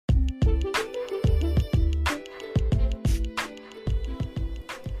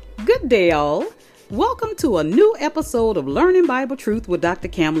Good day, all. Welcome to a new episode of Learning Bible Truth with Dr.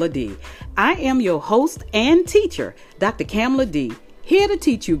 Kamla D. I am your host and teacher, Dr. Kamla D, here to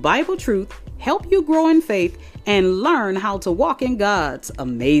teach you Bible truth, help you grow in faith, and learn how to walk in God's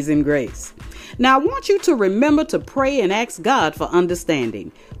amazing grace. Now, I want you to remember to pray and ask God for understanding.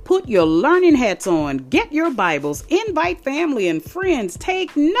 Put your learning hats on, get your Bibles, invite family and friends,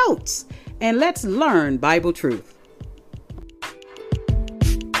 take notes, and let's learn Bible truth.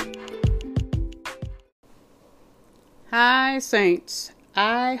 Hi, Saints.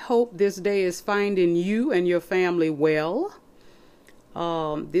 I hope this day is finding you and your family well.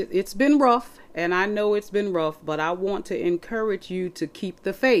 It's been rough, and I know it's been rough, but I want to encourage you to keep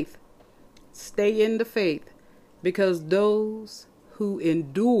the faith. Stay in the faith, because those who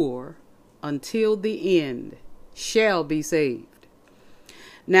endure until the end shall be saved.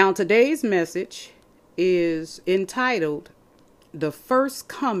 Now, today's message is entitled, "The First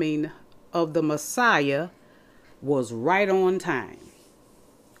Coming of the Messiah was right on time."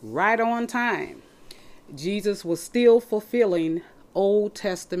 Right on time. Jesus was still fulfilling Old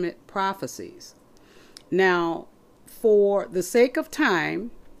Testament prophecies. Now, for the sake of time,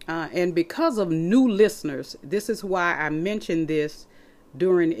 and because of new listeners, this is why I mention this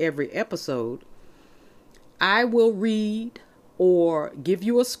during every episode. I will read or give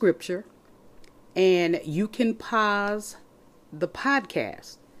you a scripture, and you can pause the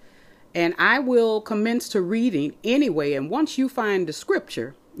podcast. And I will commence to reading anyway. And once you find the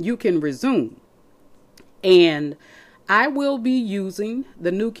scripture, you can resume. And I will be using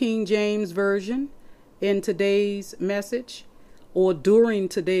the New King James Version in today's message or during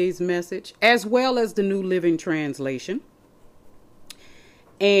today's message, as well as the New Living Translation.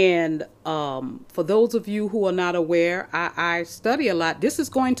 And for those of you who are not aware, I study a lot. This is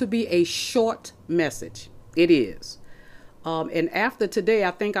going to be a short message. It is. And after today, I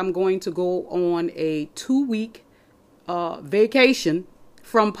think I'm going to go on a 2-week vacation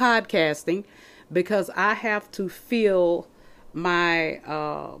from podcasting, because I have to feel my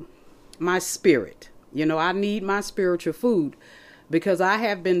my spirit. You know, I need my spiritual food, because I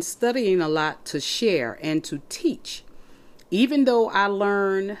have been studying a lot to share and to teach. Even though I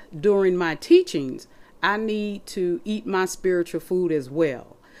learn during my teachings, I need to eat my spiritual food as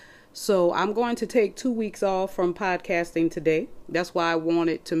well. So I'm going to take 2 weeks off from podcasting today. That's why I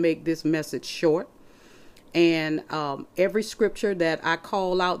wanted to make this message short. And every scripture that I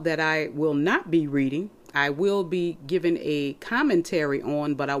call out that I will not be reading, I will be giving a commentary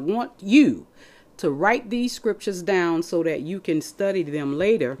on, but I want you to write these scriptures down so that you can study them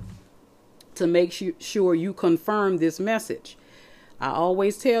later to make sure you confirm this message. I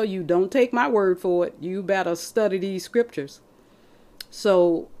always tell you, don't take my word for it. You better study these scriptures.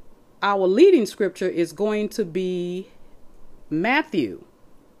 So our leading scripture is going to be Matthew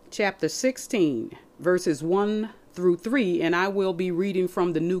chapter 16, verses 1 through 3, and I will be reading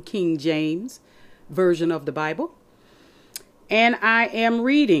from the New King James Version of the Bible. And I am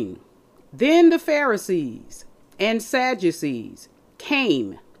reading, "Then the Pharisees and Sadducees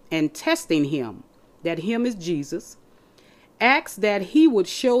came, and testing him," that him is Jesus, "asked that he would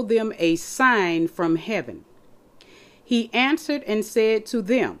show them a sign from heaven. He answered and said to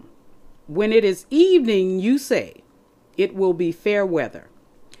them, When it is evening, you say, it will be fair weather,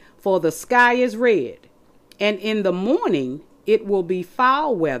 for the sky is red, and in the morning it will be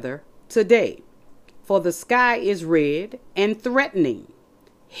foul weather today, for the sky is red and threatening.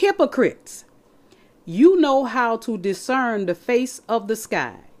 Hypocrites, you know how to discern the face of the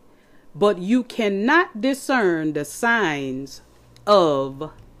sky, but you cannot discern the signs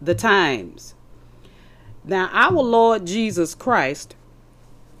of the times." Now, our Lord Jesus Christ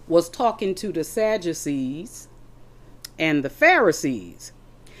was talking to the Sadducees and the Pharisees.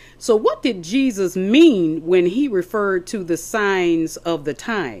 So what did Jesus mean when he referred to the signs of the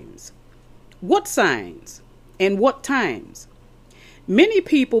times? What signs and what times? Many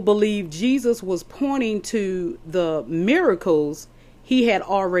people believe Jesus was pointing to the miracles he had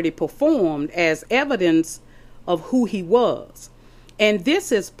already performed as evidence of who he was. And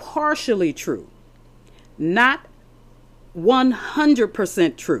this is partially true, not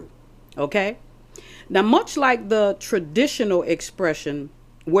 100% true. Okay? Now, much like the traditional expression,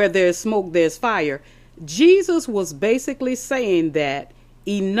 "where there's smoke, there's fire," Jesus was basically saying that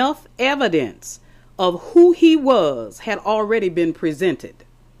enough evidence of who he was had already been presented.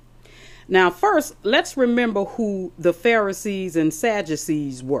 Now, first, let's remember who the Pharisees and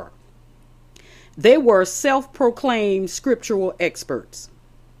Sadducees were. They were self-proclaimed scriptural experts.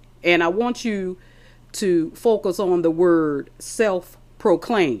 And I want you to focus on the word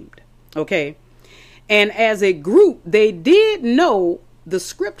self-proclaimed, okay? And as a group, they did know the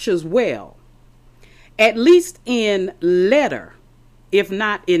scriptures well, at least in letter, if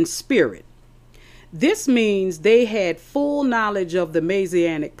not in spirit. This means they had full knowledge of the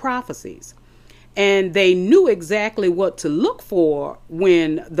Messianic prophecies, and they knew exactly what to look for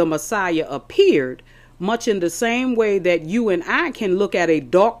when the Messiah appeared, much in the same way that you and I can look at a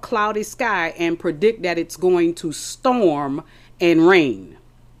dark, cloudy sky and predict that it's going to storm and rain.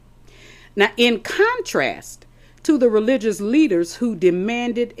 Now, in contrast to the religious leaders who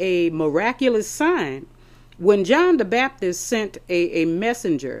demanded a miraculous sign, when John the Baptist sent a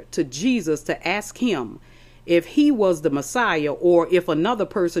messenger to Jesus to ask him if he was the Messiah or if another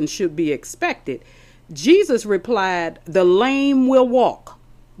person should be expected, Jesus replied, "The lame will walk,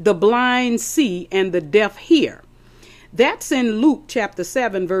 the blind see, and the deaf hear." That's in Luke chapter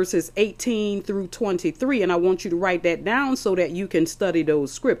 7, verses 18 through 23, and I want you to write that down so that you can study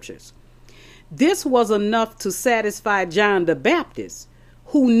those scriptures. This was enough to satisfy John the Baptist,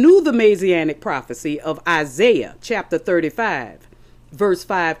 who knew the Messianic prophecy of Isaiah chapter 35, verse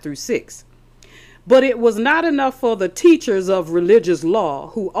 5 through 6. But it was not enough for the teachers of religious law,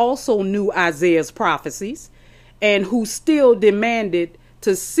 who also knew Isaiah's prophecies and who still demanded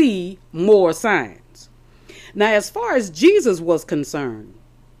to see more signs. Now, as far as Jesus was concerned,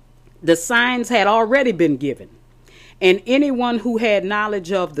 the signs had already been given, and anyone who had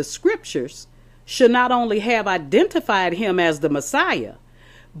knowledge of the scriptures should not only have identified him as the Messiah,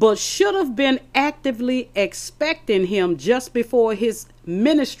 but should have been actively expecting him just before his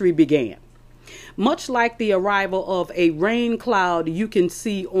ministry began. Much like the arrival of a rain cloud you can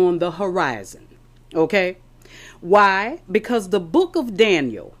see on the horizon. Okay? Why? Because the book of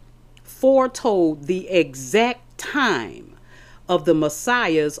Daniel foretold the exact time of the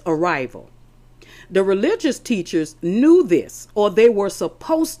Messiah's arrival. The religious teachers knew this, or they were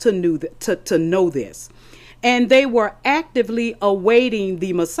supposed to know this, and they were actively awaiting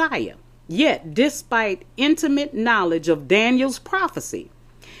the Messiah. Yet, despite intimate knowledge of Daniel's prophecy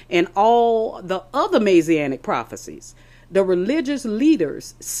and all the other Messianic prophecies, the religious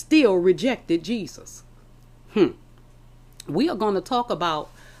leaders still rejected Jesus. We are going to talk about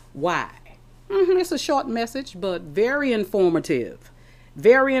why. It's a short message, but very informative,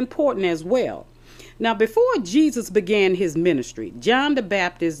 very important as well. Now, before Jesus began his ministry, John the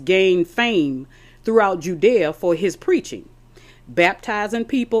Baptist gained fame throughout Judea for his preaching, baptizing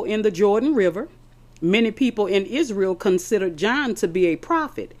people in the Jordan River. Many people in Israel considered John to be a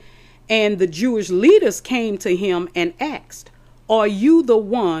prophet, and the Jewish leaders came to him and asked, "Are you the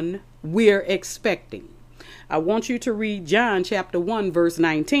one we're expecting?" I want you to read John chapter 1, verse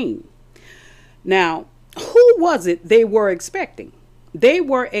 19. Now, who was it they were expecting? They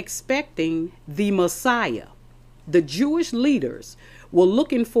were expecting the Messiah. The Jewish leaders were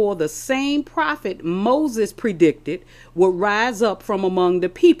looking for the same prophet Moses predicted would rise up from among the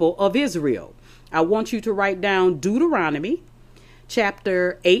people of Israel. I want you to write down Deuteronomy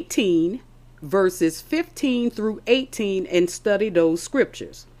chapter 18, verses 15 through 18, and study those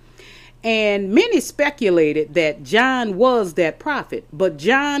scriptures. And many speculated that John was that prophet, but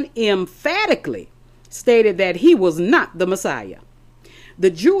John emphatically stated that he was not the Messiah.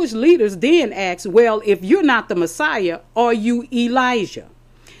 The Jewish leaders then asked, "Well, if you're not the Messiah, are you Elijah?"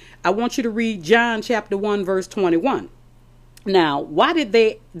 I want you to read John chapter 1, verse 21. Now, why did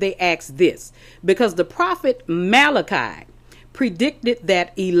they ask this? Because the prophet Malachi predicted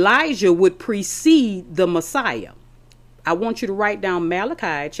that Elijah would precede the Messiah. I want you to write down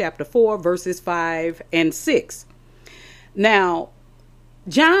Malachi chapter 4, verses 5 and 6. Now,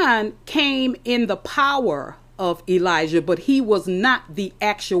 John came in the power of Elijah, but he was not the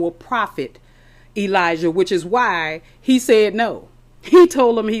actual prophet Elijah, which is why he said no. He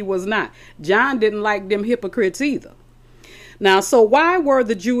told him he was not. John didn't like them hypocrites either. Now, so why were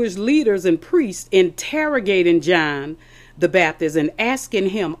the Jewish leaders and priests interrogating John the Baptist and asking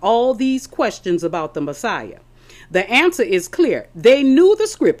him all these questions about the Messiah? The answer is clear. They knew the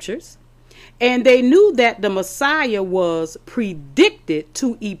scriptures, and they knew that the Messiah was predicted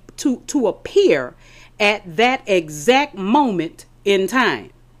to appear at that exact moment in time.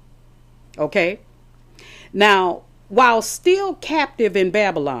 Okay? Now, while still captive in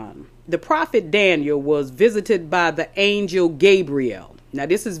Babylon, the prophet Daniel was visited by the angel Gabriel. Now,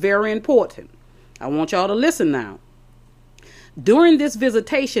 this is very important. I want y'all to listen now. During this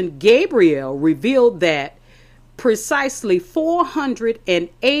visitation, Gabriel revealed that precisely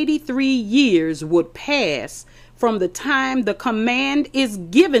 483 years would pass from the time the command is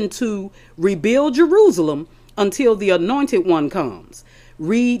given to rebuild Jerusalem until the anointed one comes.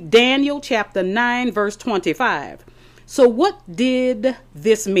 Read Daniel chapter 9, verse 25. So what did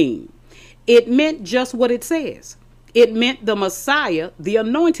this mean? It meant just what it says. It meant the Messiah, the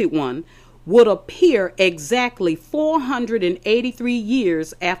anointed one, would appear exactly 483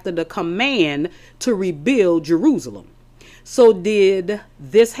 years after the command to rebuild Jerusalem. So did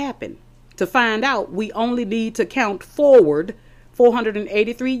this happen? To find out, we only need to count forward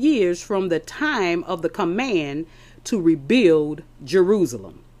 483 years from the time of the command to rebuild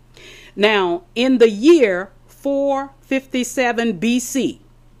Jerusalem. Now, in the year 457 BC,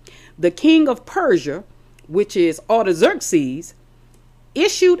 the king of Persia, which is Artaxerxes,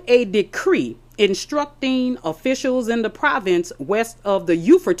 issued a decree instructing officials in the province west of the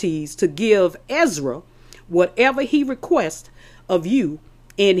Euphrates to give Ezra whatever he requests of you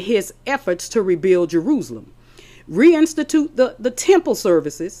in his efforts to rebuild Jerusalem. Reinstitute the temple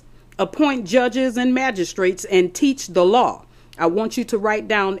services, appoint judges and magistrates, and teach the law. I want you to write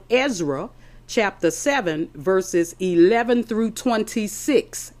down Ezra chapter 7, verses 11 through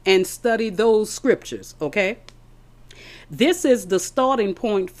 26, and study those scriptures, okay? This is the starting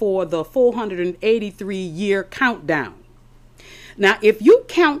point for the 483-year countdown. Now, if you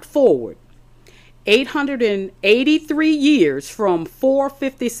count forward 883 years from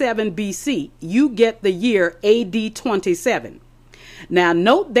 457 BC, you get the year AD 27. Now,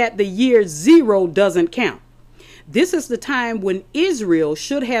 note that the year 0 doesn't count. This is the time when Israel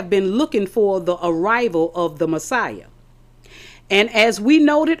should have been looking for the arrival of the Messiah. And as we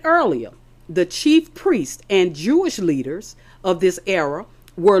noted earlier, the chief priests and Jewish leaders of this era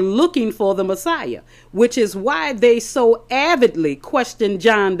were looking for the Messiah, which is why they so avidly questioned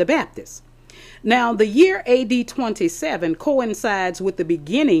John the Baptist. Now, the year AD 27 coincides with the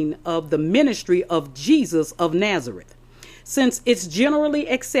beginning of the ministry of Jesus of Nazareth, since it's generally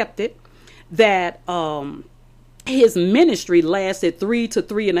accepted that his ministry lasted 3 to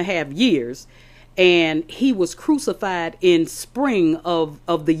 3.5 years, and he was crucified in spring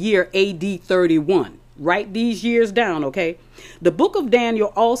of the year AD 31. Write these years down, okay? The book of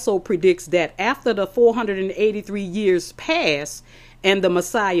Daniel also predicts that after the 483 years pass and the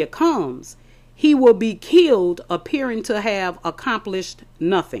Messiah comes, he will be killed, appearing to have accomplished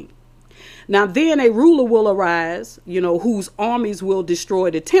nothing. Now then a ruler will arise, whose armies will destroy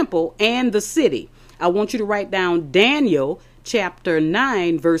the temple and the city. I want you to write down Daniel chapter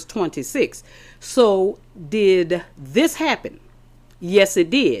 9, verse 26. So did this happen? Yes, it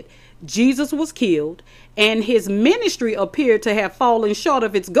did. Jesus was killed, and his ministry appeared to have fallen short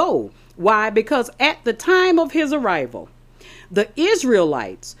of its goal. Why? Because at the time of his arrival, the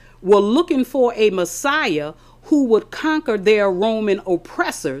Israelites were looking for a Messiah who would conquer their Roman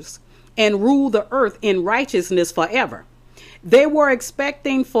oppressors and rule the earth in righteousness forever. They were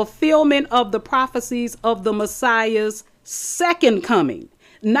expecting fulfillment of the prophecies of the Messiah's second coming,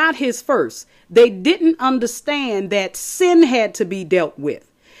 not his first. They didn't understand that sin had to be dealt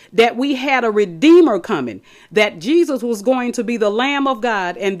with, that we had a Redeemer coming, that Jesus was going to be the Lamb of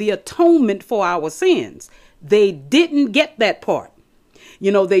God and the atonement for our sins. They didn't get that part.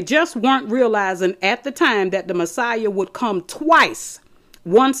 They just weren't realizing at the time that the Messiah would come twice,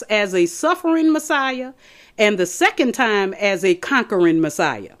 once as a suffering Messiah and the second time as a conquering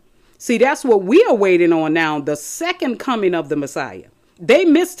Messiah. See, that's what we are waiting on now, the second coming of the Messiah. They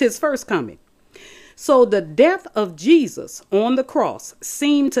missed his first coming. So the death of Jesus on the cross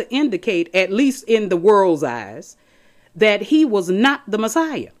seemed to indicate, at least in the world's eyes, that he was not the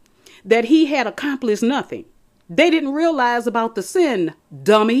Messiah, that he had accomplished nothing. They didn't realize about the sin,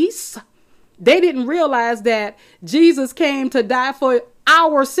 dummies. They didn't realize that Jesus came to die for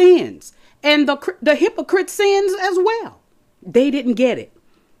our sins and the hypocrite sins as well. They didn't get it.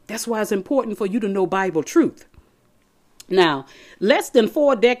 That's why it's important for you to know Bible truth. Now, less than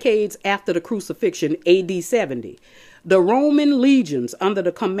 4 decades after the crucifixion, AD 70, the Roman legions under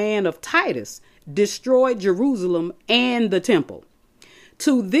the command of Titus destroyed Jerusalem and the temple.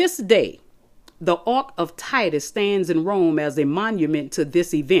 To this day, the Ark of Titus stands in Rome as a monument to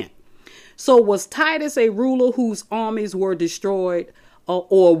this event. So was Titus a ruler whose armies were destroyed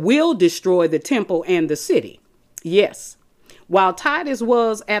or will destroy the temple and the city? Yes. While Titus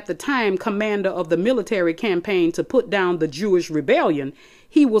was at the time commander of the military campaign to put down the Jewish rebellion,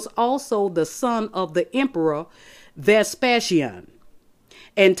 he was also the son of the emperor Vespasian.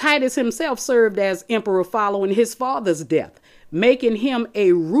 And Titus himself served as emperor following his father's death, making him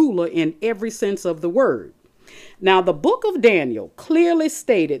a ruler in every sense of the word. Now, the book of Daniel clearly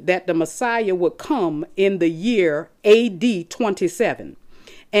stated that the Messiah would come in the year AD 27,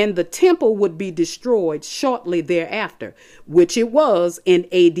 and the temple would be destroyed shortly thereafter, which it was in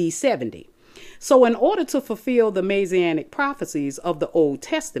AD 70. So in order to fulfill the Messianic prophecies of the Old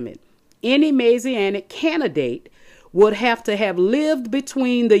Testament, any Messianic candidate would have to have lived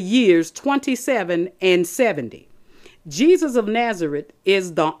between the years 27 and 70. Jesus of Nazareth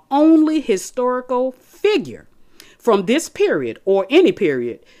is the only historical figure from this period or any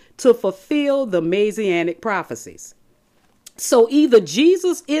period to fulfill the Messianic prophecies. So either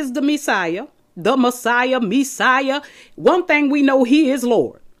Jesus is the Messiah. One thing we know, he is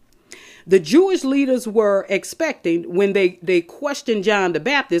Lord. The Jewish leaders were expecting when they questioned John the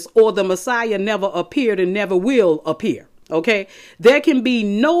Baptist, or the Messiah never appeared and never will appear. Okay, there can be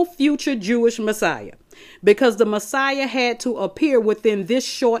no future Jewish Messiah because the Messiah had to appear within this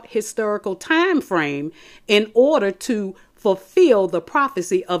short historical time frame in order to fulfill the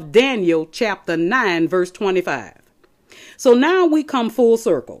prophecy of Daniel chapter 9, verse 25. So now we come full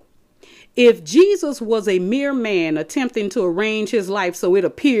circle. If Jesus was a mere man attempting to arrange his life so it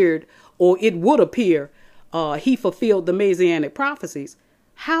appeared, or it would appear, he fulfilled the Messianic prophecies,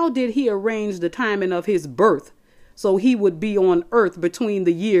 how did he arrange the timing of his birth so he would be on earth between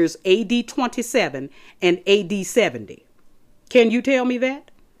the years AD 27 and AD 70? Can you tell me that?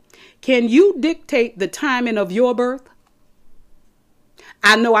 Can you dictate the timing of your birth?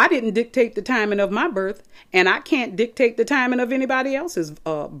 I know I didn't dictate the timing of my birth, and I can't dictate the timing of anybody else's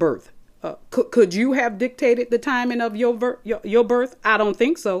birth. Could you have dictated the timing of your birth? I don't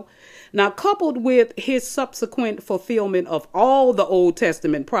think so. Now, coupled with his subsequent fulfillment of all the Old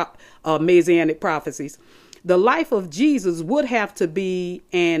Testament Messianic prophecies, the life of Jesus would have to be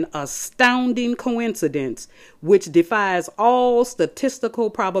an astounding coincidence which defies all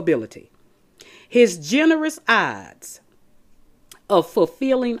statistical probability. His generous odds of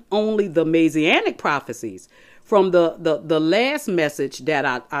fulfilling only the Messianic prophecies from the last message that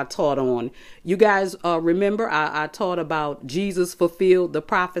I taught on. You guys remember I taught about Jesus fulfilled the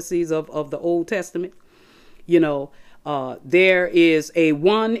prophecies of the Old Testament. You know, there is a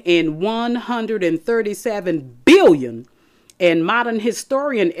 1 in 137 billion, and modern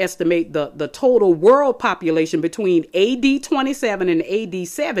historians estimate the total world population between AD 27 and AD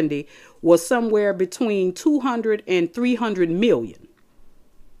 70 was somewhere between 200 and 300 million.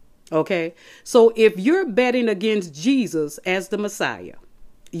 Okay, so if you're betting against Jesus as the Messiah,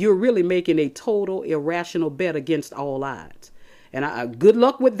 you're really making a total irrational bet against all odds. And good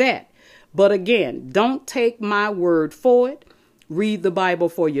luck with that. But again, don't take my word for it. Read the Bible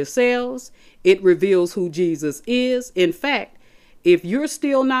for yourselves. It reveals who Jesus is. In fact, if you're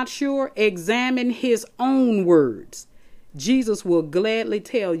still not sure, examine his own words. Jesus will gladly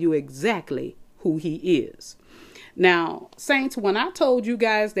tell you exactly who he is. Now, saints, when I told you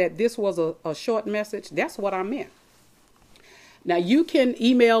guys that this was a short message, that's what I meant. Now, you can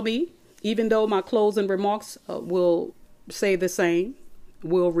email me, even though my closing remarks will say the same,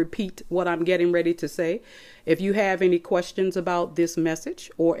 will repeat what I'm getting ready to say. If you have any questions about this message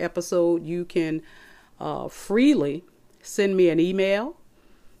or episode, you can freely send me an email.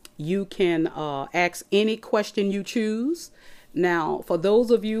 You can ask any question you choose. Now, for those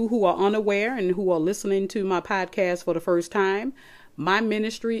of you who are unaware and who are listening to my podcast for the first time, my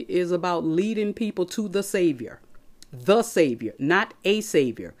ministry is about leading people to the Savior, not a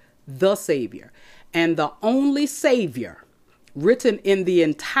Savior, the Savior. And the only Savior written in the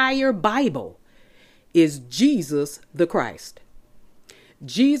entire Bible is Jesus the Christ.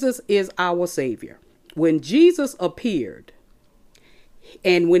 Jesus is our Savior. When Jesus appeared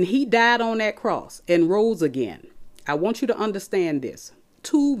and when he died on that cross and rose again, I want you to understand this.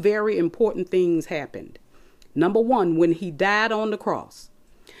 Two very important things happened. Number one, when he died on the cross,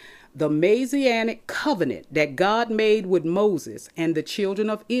 the Messianic covenant that God made with Moses and the children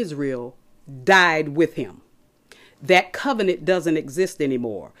of Israel died with him. That covenant doesn't exist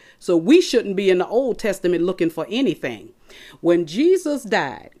anymore. So we shouldn't be in the Old Testament looking for anything. When Jesus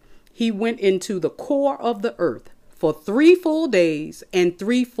died, he went into the core of the earth for 3 full days and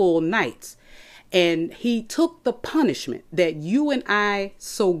 3 full nights. And he took the punishment that you and I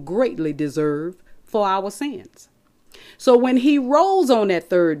so greatly deserve for our sins. So when he rose on that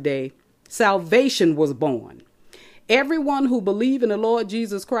 3rd day, salvation was born. Everyone who believes in the Lord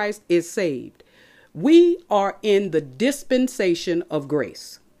Jesus Christ is saved. We are in the dispensation of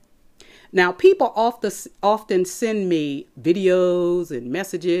grace. Now, people often send me videos and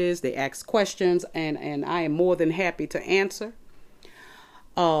messages. They ask questions, and I am more than happy to answer.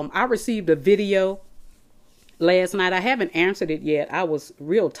 I received a video last night. I haven't answered it yet. I was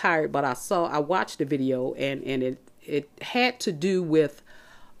real tired, but I watched the video, and it had to do with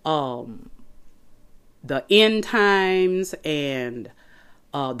the end times and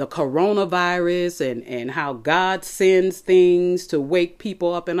the coronavirus and how God sends things to wake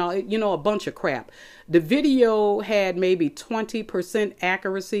people up and all, a bunch of crap. The video had maybe 20%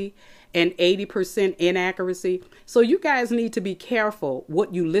 accuracy, and 80% inaccuracy. So you guys need to be careful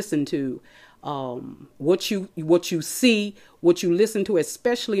what you listen to, what you see, what you listen to,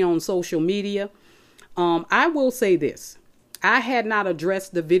 especially on social media. I will say this. I had not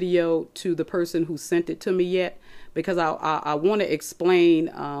addressed the video to the person who sent it to me yet, because I want to explain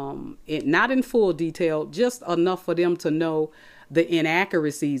it not in full detail, just enough for them to know the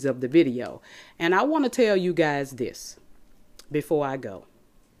inaccuracies of the video. And I want to tell you guys this before I go.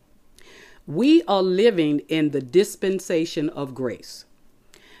 We are living in the dispensation of grace.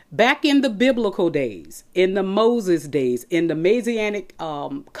 Back in the biblical days, in the Moses days, in the Messianic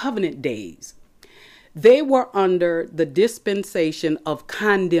covenant days, they were under the dispensation of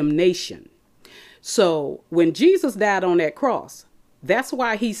condemnation. So when Jesus died on that cross, that's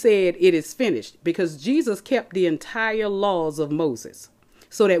why he said it is finished, because Jesus kept the entire laws of Moses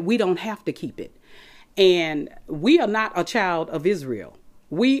so that we don't have to keep it. And we are not a child of Israel.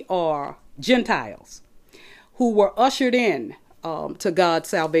 We are Gentiles who were ushered in to God's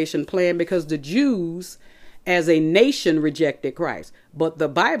salvation plan, because the Jews as a nation rejected Christ. But the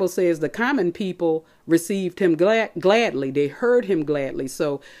Bible says the common people received him gladly. They heard him gladly.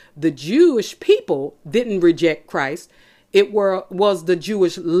 So the Jewish people didn't reject Christ. It was the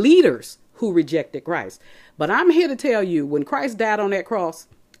Jewish leaders who rejected Christ. But I'm here to tell you, when Christ died on that cross,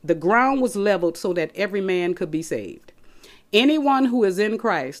 the ground was leveled so that every man could be saved. Anyone who is in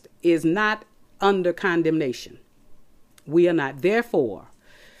Christ is not under condemnation. We are not. Therefore,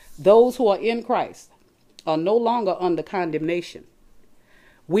 those who are in Christ are no longer under condemnation.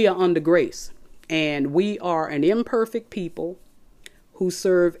 We are under grace, and we are an imperfect people who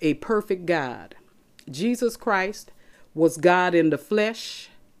serve a perfect God. Jesus Christ was God in the flesh.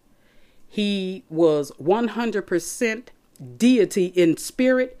 He was 100% deity in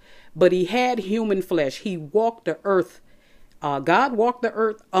spirit, but he had human flesh. He walked the earth. God walked the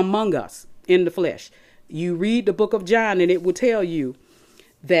earth among us in the flesh. You read the book of John and it will tell you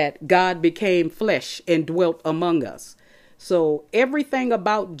that God became flesh and dwelt among us. So everything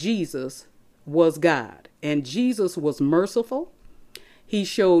about Jesus was God, and Jesus was merciful. He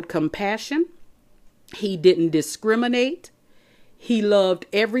showed compassion. He didn't discriminate. He loved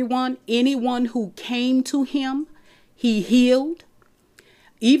everyone, anyone who came to him, he healed.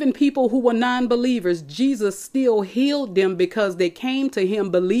 Even people who were non-believers, Jesus still healed them because they came to him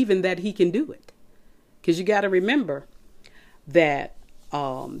believing that he can do it. Because you got to remember that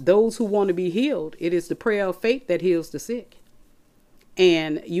those who want to be healed, it is the prayer of faith that heals the sick.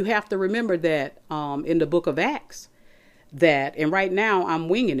 And you have to remember that in the book of Acts, and right now I'm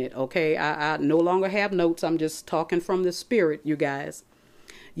winging it, okay? I no longer have notes. I'm just talking from the Spirit, you guys.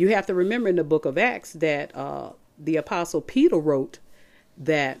 You have to remember in the book of Acts that the Apostle Peter wrote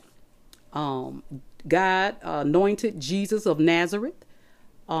that God anointed Jesus of Nazareth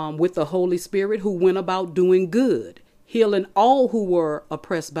with the Holy Spirit, who went about doing good, healing all who were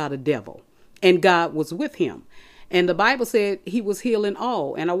oppressed by the devil, and God was with him. And the Bible said he was healing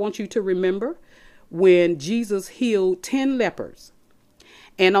all. And I want you to remember when Jesus healed 10 lepers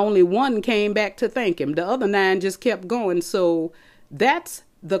and only one came back to thank him. The other 9 just kept going. So that's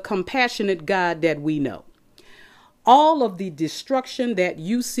the compassionate God that we know. All of the destruction that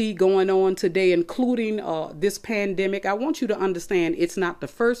you see going on today, including this pandemic, I want you to understand it's not the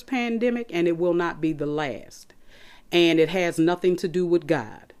first pandemic and it will not be the last. And it has nothing to do with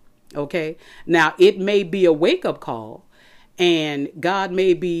God. Okay. Now, it may be a wake up call, and God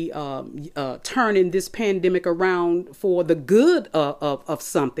may be turning this pandemic around for the good of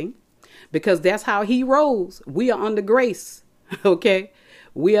something, because that's how he rolls. We are under grace. Okay.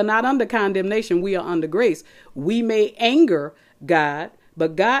 We are not under condemnation. We are under grace. We may anger God,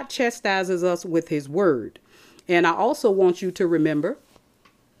 but God chastises us with his word. And I also want you to remember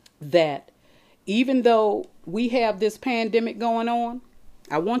that even though we have this pandemic going on,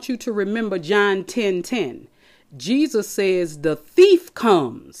 I want you to remember John 10:10. Jesus says the thief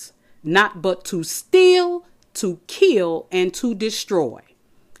comes not but to steal, to kill, and to destroy.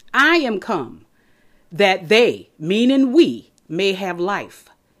 I am come that they, meaning we, may have life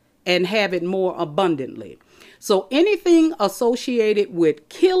and have it more abundantly. So anything associated with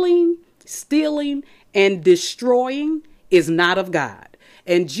killing, stealing, and destroying is not of God.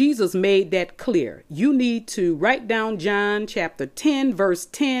 And Jesus made that clear. You need to write down John chapter 10, verse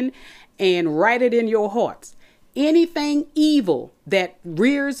 10, and write it in your hearts. Anything evil that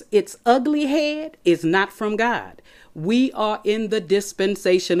rears its ugly head is not from God. We are in the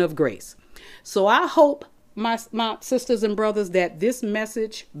dispensation of grace. So I hope, my sisters and brothers, that this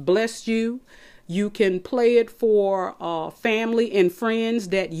message blessed you. You can play it for family and friends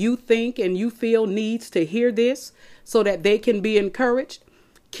that you think and you feel needs to hear this so that they can be encouraged.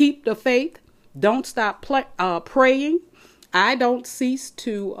 Keep the faith. Don't stop praying. I don't cease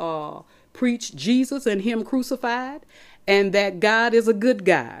to preach Jesus and him crucified, and that God is a good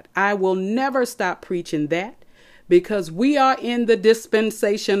God. I will never stop preaching that, because we are in the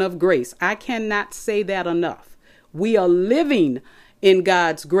dispensation of grace. I cannot say that enough. We are living in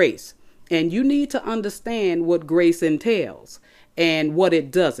God's grace, and you need to understand what grace entails and what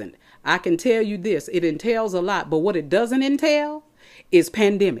it doesn't. I can tell you this, it entails a lot, but what it doesn't entail is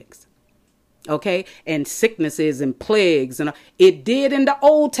pandemics. Okay, and sicknesses and plagues, and it did in the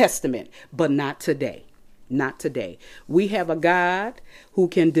Old Testament, but not today. Not today. We have a God who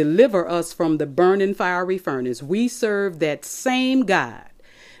can deliver us from the burning fiery furnace. We serve that same God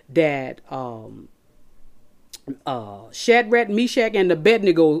that Shadrach, Meshach, and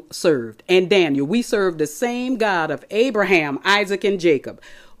Abednego served, and Daniel. We serve the same God of Abraham, Isaac, and Jacob,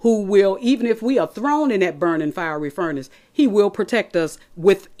 who will, even if we are thrown in that burning fiery furnace, he will protect us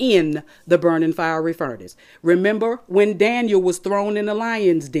within the burning fiery furnace. Remember when Daniel was thrown in the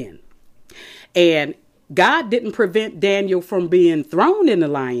lion's den, and God didn't prevent Daniel from being thrown in the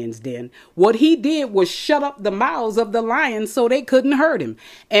lion's den. What he did was shut up the mouths of the lions so they couldn't hurt him.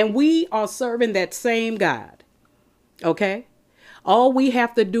 And we are serving that same God. Okay? All we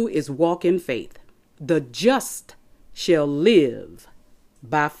have to do is walk in faith. The just shall live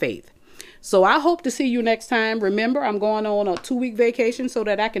by faith. So I hope to see you next time. Remember, I'm going on a 2-week vacation so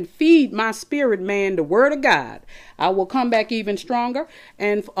that I can feed my spirit man the word of God. I will come back even stronger.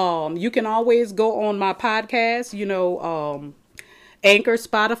 And you can always go on my podcast, Anchor,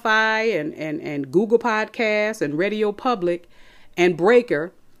 Spotify, and Google Podcasts, and Radio Public, and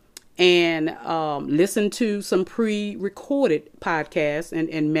Breaker, and listen to some pre-recorded podcasts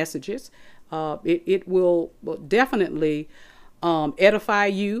and messages. It will definitely edify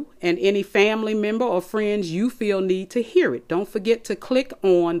you and any family member or friends you feel need to hear it. Don't forget to click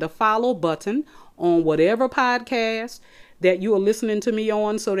on the follow button on whatever podcast that you are listening to me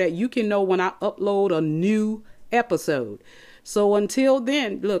on, so that you can know when I upload a new episode. So until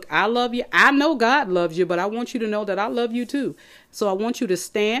then, look, I love you. I know God loves you, but I want you to know that I love you too. So I want you to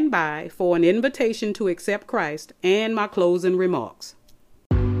stand by for an invitation to accept Christ and my closing remarks.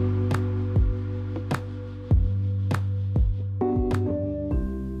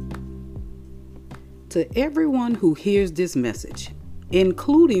 To everyone who hears this message,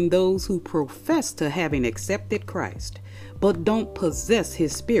 including those who profess to having accepted Christ, but don't possess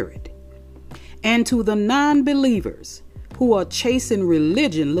his spirit, and to the non-believers who are chasing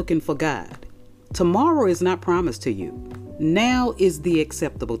religion looking for God, tomorrow is not promised to you. Now is the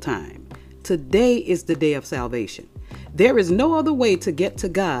acceptable time. Today is the day of salvation. There is no other way to get to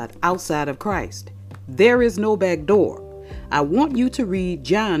God outside of Christ. There is no back door. I want you to read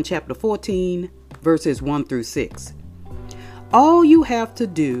John chapter 14, verses 1 through 6. All you have to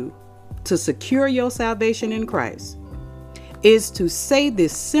do to secure your salvation in Christ is to say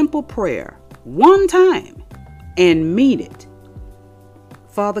this simple prayer one time and mean it.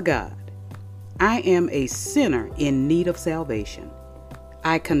 Father God, I am a sinner in need of salvation.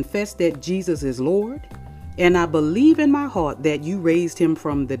 I confess that Jesus is Lord, and I believe in my heart that you raised him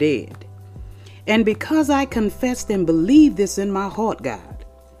from the dead. And because I confessed and believe this in my heart, God,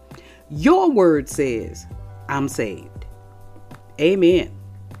 your word says I'm saved. Amen.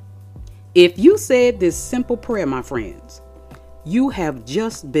 If you said this simple prayer, my friends, you have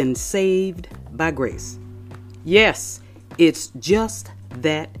just been saved by grace. Yes, it's just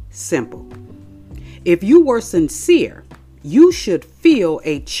that simple. If you were sincere, you should feel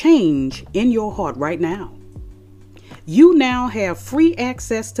a change in your heart right now. You now have free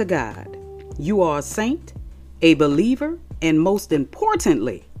access to God. You are a saint, a believer, and most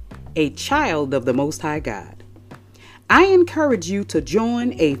importantly, a child of the Most High God. I encourage you to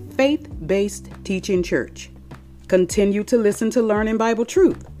join a faith-based teaching church. Continue to listen to Learning Bible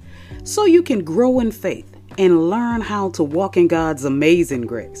Truth so you can grow in faith and learn how to walk in God's amazing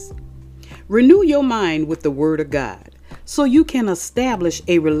grace. Renew your mind with the Word of God so you can establish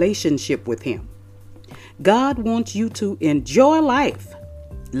a relationship with Him. God wants you to enjoy life,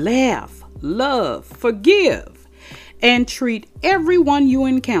 laugh, love, forgive, and treat everyone you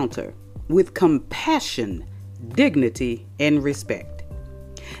encounter with compassion, dignity, and respect.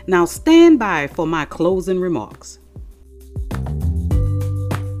 Now stand by for my closing remarks.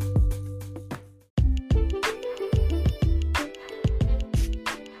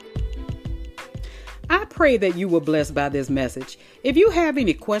 I pray that you were blessed by this message. If you have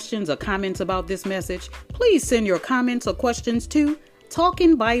any questions or comments about this message, please send your comments or questions to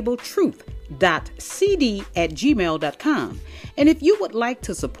Talking Bible Truth faith.cd@gmail.com. And if you would like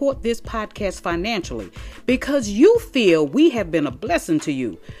to support this podcast financially because you feel we have been a blessing to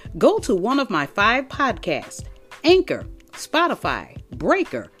you, go to one of my 5 podcasts, Anchor, Spotify,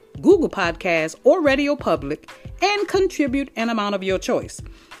 Breaker, Google Podcasts, or Radio Public, and contribute an amount of your choice.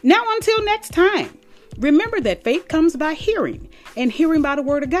 Now, until next time, remember that faith comes by hearing, and hearing by the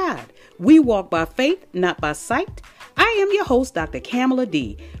word of God. We walk by faith, not by sight. I am your host, Dr. Kamala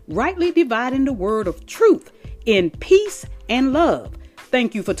D., rightly dividing the word of truth in peace and love.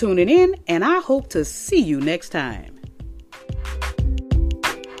 Thank you for tuning in, and I hope to see you next time.